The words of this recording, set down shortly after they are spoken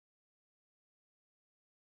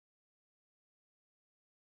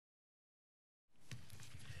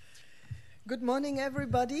Good morning,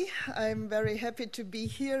 everybody. I'm very happy to be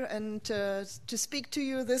here and to speak to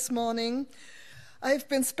you this morning. I've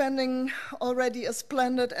been spending already a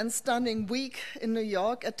splendid and stunning week in New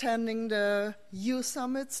York, attending the U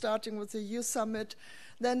Summit, starting with the U Summit,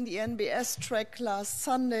 then the NBS track last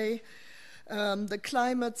Sunday, the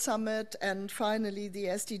Climate Summit, and finally the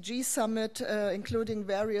SDG Summit, including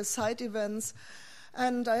various side events.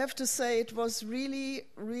 And I have to say it was really,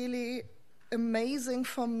 really amazing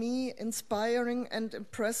for me, inspiring and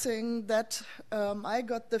impressing that I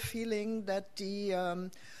got the feeling that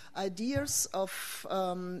the ideas of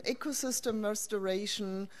ecosystem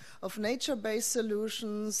restoration, of nature-based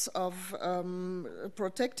solutions, of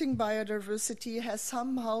protecting biodiversity has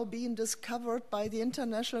somehow been discovered by the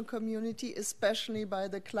international community, especially by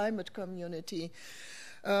the climate community.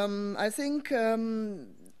 I think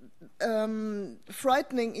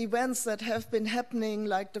frightening events that have been happening,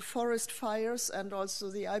 like the forest fires and also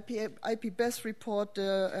the IPBES report,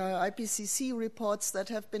 the IPCC reports that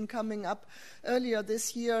have been coming up earlier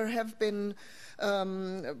this year, have been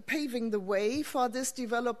paving the way for this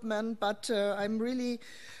development. But I'm really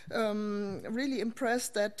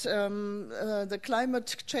impressed that the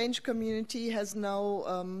climate change community has now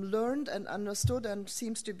learned and understood and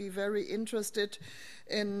seems to be very interested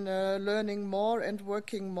in learning more and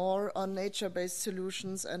working more on nature-based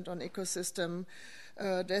solutions and on ecosystem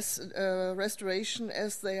restoration,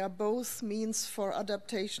 as they are both means for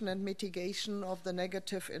adaptation and mitigation of the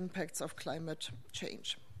negative impacts of climate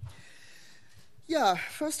change. Yeah,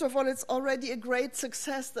 first of all, it's already a great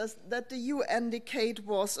success that the UN decade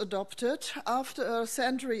was adopted. After a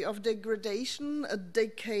century of degradation, a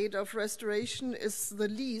decade of restoration is the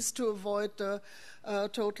least to avoid the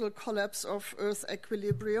total collapse of Earth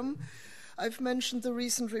equilibrium. I've mentioned the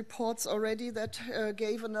recent reports already that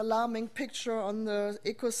gave an alarming picture on the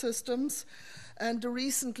ecosystems, and the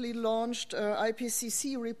recently launched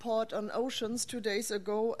IPCC report on oceans 2 days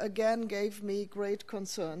ago again gave me great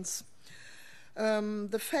concerns.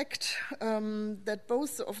 The fact that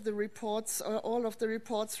both of the reports, or all of the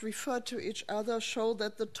reports, refer to each other show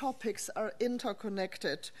that the topics are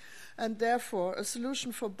interconnected, and therefore a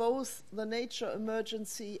solution for both the nature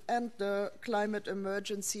emergency and the climate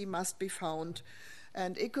emergency must be found,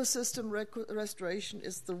 and ecosystem restoration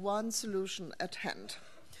is the one solution at hand.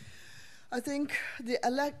 I think the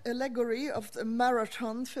allegory of the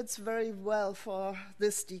marathon fits very well for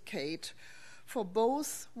this decade. For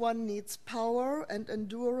both, one needs power and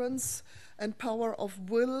endurance and power of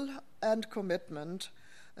will and commitment.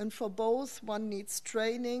 And for both, one needs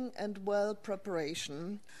training and well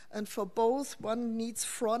preparation. And for both, one needs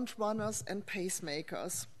front runners and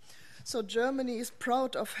pacemakers. So Germany is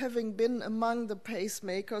proud of having been among the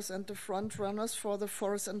pacemakers and the front runners for the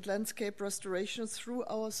forest and landscape restoration through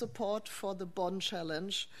our support for the Bonn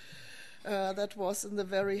Challenge. That was in the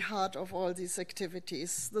very heart of all these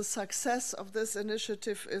activities. The success of this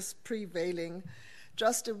initiative is prevailing.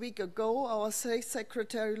 Just a week ago, our State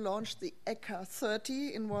Secretary launched the ECHA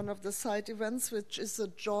 30 in one of the side events, which is a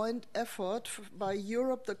joint effort by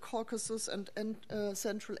Europe, the Caucasus, and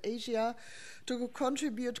Central Asia to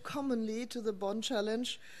contribute commonly to the Bonn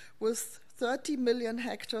Challenge with 30 million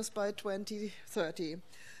hectares by 2030.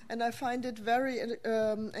 And I find it very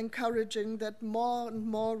encouraging that more and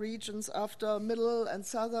more regions after Middle and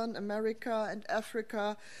Southern America and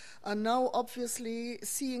Africa are now obviously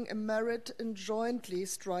seeing a merit in jointly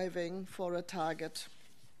striving for a target.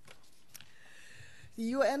 The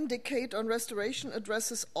UN Decade on Restoration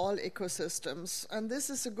addresses all ecosystems, and this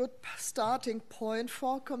is a good starting point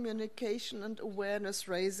for communication and awareness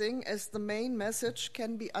raising, as the main message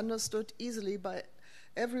can be understood easily by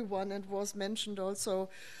everyone, and was mentioned also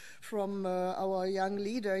from our young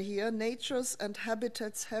leader here. Natures and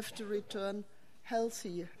habitats have to return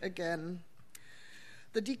healthy again.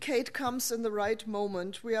 The decade comes in the right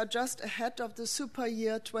moment. We are just ahead of the super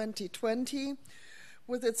year 2020,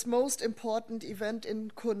 with its most important event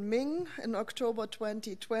in Kunming in October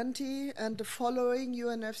 2020 and the following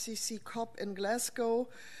UNFCCC COP in Glasgow,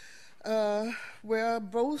 where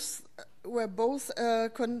both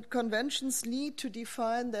conventions need to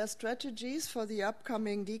define their strategies for the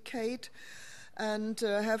upcoming decade and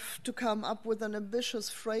have to come up with an ambitious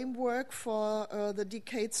framework for the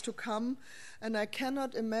decades to come. And I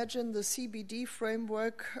cannot imagine the CBD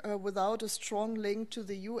framework without a strong link to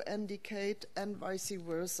the UN decade and vice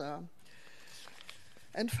versa.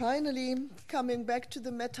 And finally, coming back to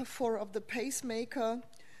the metaphor of the pacemaker,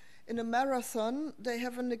 in a marathon, they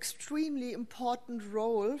have an extremely important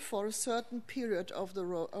role for a certain period of the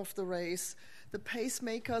race. The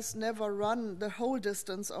pacemakers never run the whole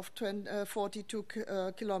distance of 42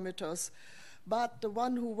 kilometers, but the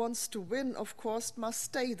one who wants to win, of course, must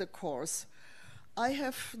stay the course. I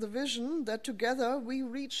have the vision that together we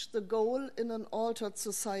reach the goal in an altered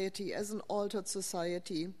society, as an altered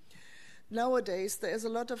society. Nowadays, there is a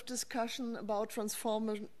lot of discussion about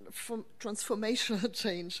transformational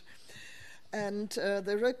change. And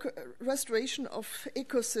the restoration of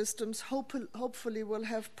ecosystems hopefully will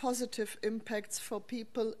have positive impacts for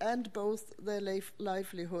people and both their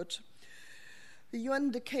livelihood. The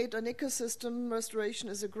UN Decade on Ecosystem Restoration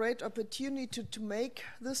is a great opportunity to make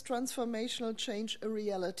this transformational change a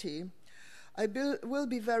reality. I will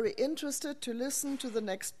be very interested to listen to the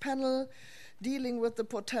next panel dealing with the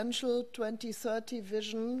potential 2030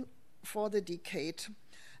 vision for the decade.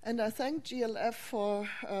 And I thank GLF for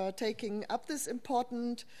taking up this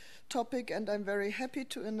important topic, and I'm very happy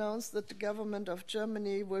to announce that the government of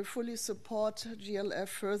Germany will fully support GLF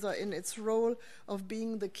further in its role of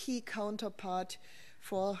being the key counterpart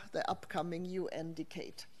for the upcoming UN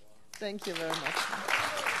decade. Thank you very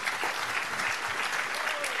much.